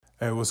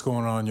Hey, what's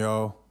going on,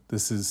 y'all?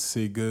 This is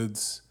C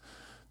Goods.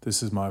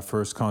 This is my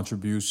first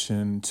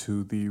contribution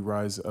to the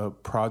Rise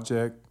Up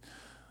project.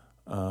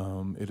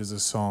 It is a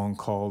song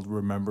called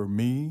Remember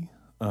Me.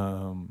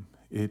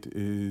 It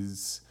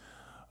is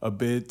a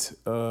bit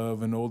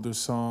of an older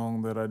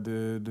song that I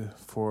did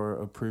for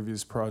a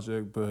previous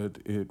project, but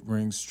it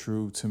rings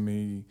true to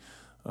me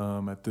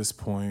at this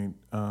point.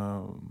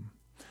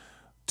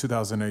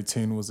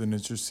 2018 was an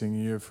interesting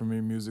year for me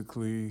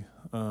musically.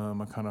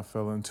 I kind of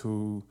fell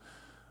into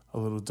a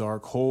little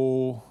dark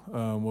hole,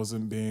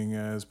 wasn't being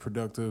as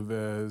productive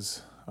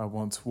as I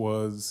once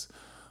was,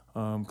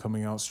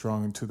 coming out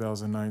strong in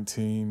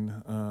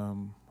 2019.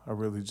 I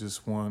really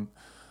just want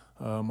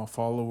my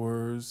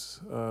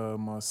followers,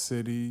 my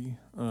city,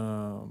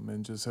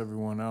 and just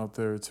everyone out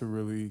there to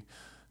really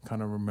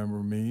kind of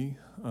remember me.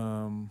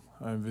 I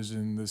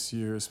envision this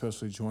year,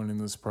 especially joining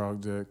this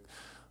project,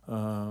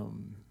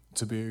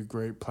 to be a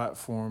great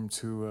platform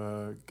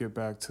to get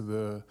back to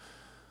the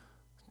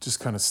just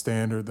kind of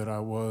standard that I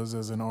was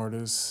as an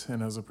artist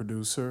and as a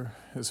producer,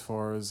 as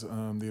far as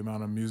the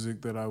amount of music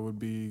that I would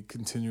be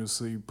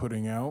continuously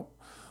putting out.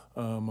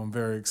 I'm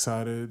very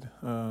excited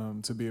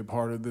to be a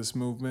part of this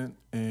movement,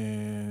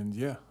 and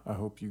yeah, I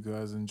hope you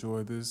guys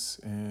enjoy this,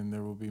 and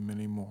there will be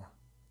many more.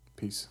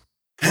 Peace.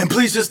 And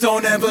please just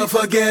don't ever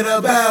forget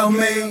about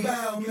me.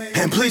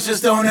 And please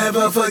just don't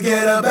ever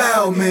forget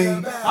about me.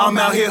 I'm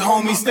out here,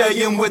 homie,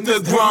 staying with the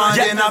grind.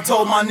 And I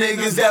told my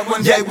niggas that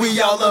one day we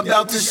all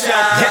about to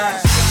shine.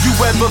 You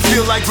ever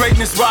feel like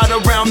greatness right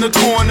around the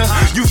corner?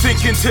 You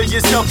thinking to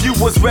yourself you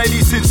was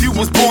ready since you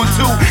was born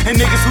to. And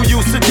niggas who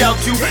used to doubt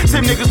you,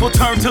 same niggas will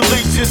turn to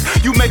leeches.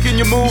 You making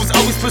your moves,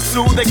 always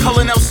pursue. They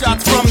calling out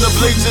shots from the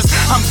bleachers.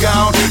 I'm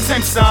gone,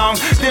 same song,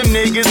 them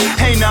niggas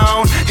ain't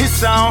on. His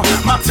song,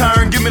 my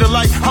turn, give me the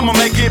light, I'ma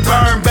make it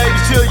burn. Baby,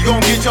 chill, you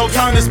gon' get your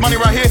turn. This money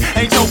right here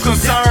ain't your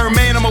concern.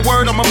 Man, I'm a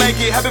word, I'ma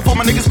make it happen for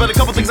my niggas. But a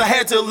couple things I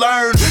had to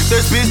learn.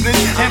 There's business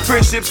and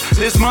friendships,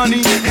 there's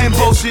money and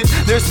bullshit.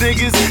 There's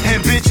niggas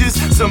and bitches,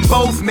 some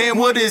both, man,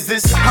 what is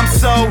this? I'm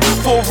so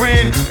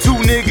foreign, two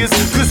niggas,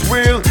 cause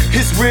real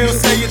is real.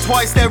 Say it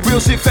twice, that real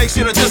shit, fake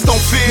shit, I just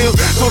don't feel.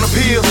 Don't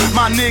appeal,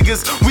 my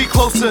niggas, we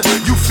closer,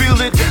 you feel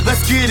it?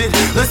 Let's get it,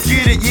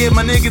 yeah,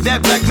 my nigga,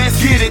 that black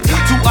man's get it.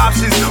 Two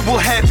options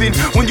will happen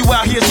when you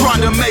out here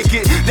trying to make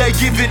it. They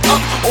give it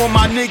up, or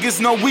my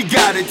niggas know we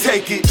gotta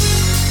take it.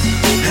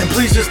 And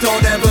please just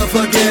don't ever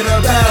forget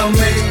about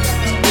me.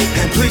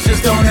 And please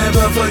just don't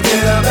ever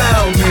forget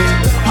about me.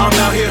 I'm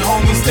out here,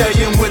 homie,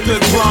 staying with the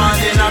grind.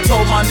 And I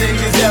told my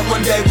niggas that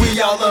one day we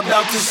all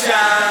about to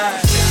shine.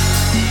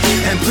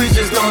 And please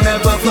just don't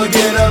ever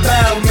forget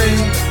about me.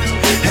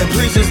 And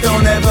please just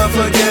don't ever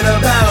forget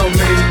about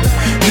me.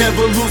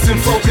 Never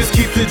losing focus,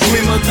 keep the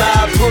dream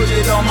alive. Put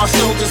it on my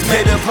shoulders,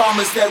 made a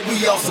promise that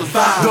we all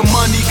survive. The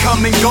money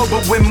come and go,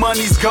 but when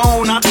money's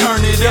gone, I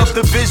turn it up.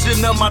 The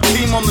vision of my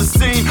team on the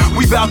scene,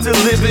 we bout to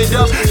live it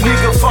up.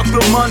 Nigga, fuck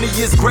the money,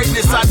 it's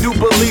greatness, I do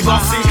believe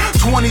I see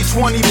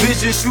 2020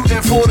 vision,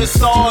 shooting for the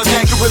stars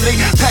accurately.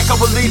 Pack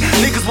up a lead,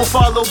 niggas will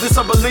follow this,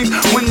 I believe.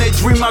 When they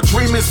dream, I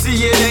dream and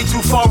see it ain't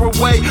too far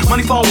away.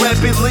 Money fall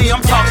rapidly,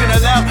 I'm talking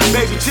it out.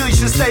 Baby, chill, you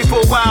should stay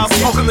for a while.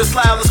 Smoking the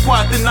slide, let's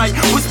quiet the night.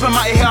 Whisper in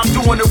my ear, I'm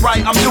doing it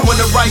right, I'm doing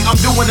it right, I'm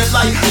doing it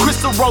light.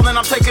 Crystal rolling,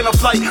 I'm taking a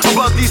flight.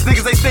 Above these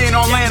niggas, they staying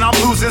on land, I'm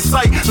losing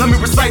sight. Let me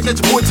recite that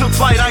your boy took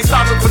flight. I ain't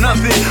stopping for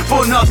nothing,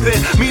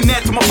 mean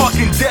that to my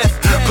fucking death.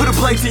 Put a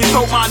blade to your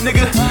throat, my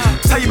nigga.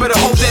 Tell you better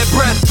hold that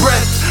breath.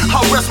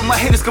 I'll rest when my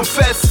haters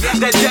confess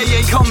that day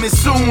ain't coming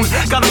soon.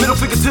 Got a middle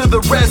finger to the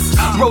rest.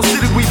 Rose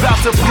City, we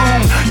bout to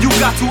bloom. You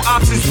got two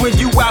options when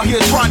you out here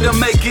trying to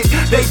make it.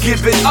 They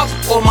give it up,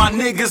 or my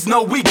niggas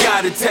know we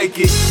gotta take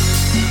it.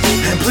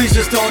 And please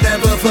just don't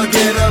ever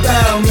forget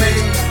about me.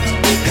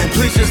 And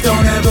please just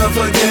don't ever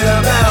forget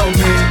about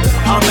me.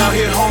 I'm out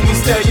here, homie,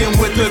 staying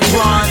with the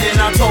grind. And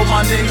I told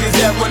my niggas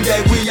that one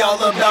day we all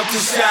about to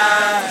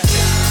shine.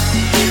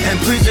 And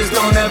please just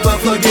don't ever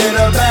forget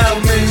about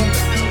me.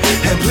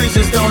 And please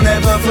just don't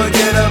ever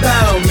forget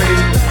about me.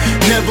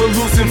 Never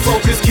losing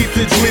focus, keep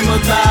the dream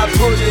alive.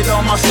 Put it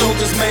on my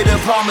shoulders, made a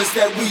promise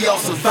that we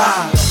all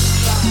survive.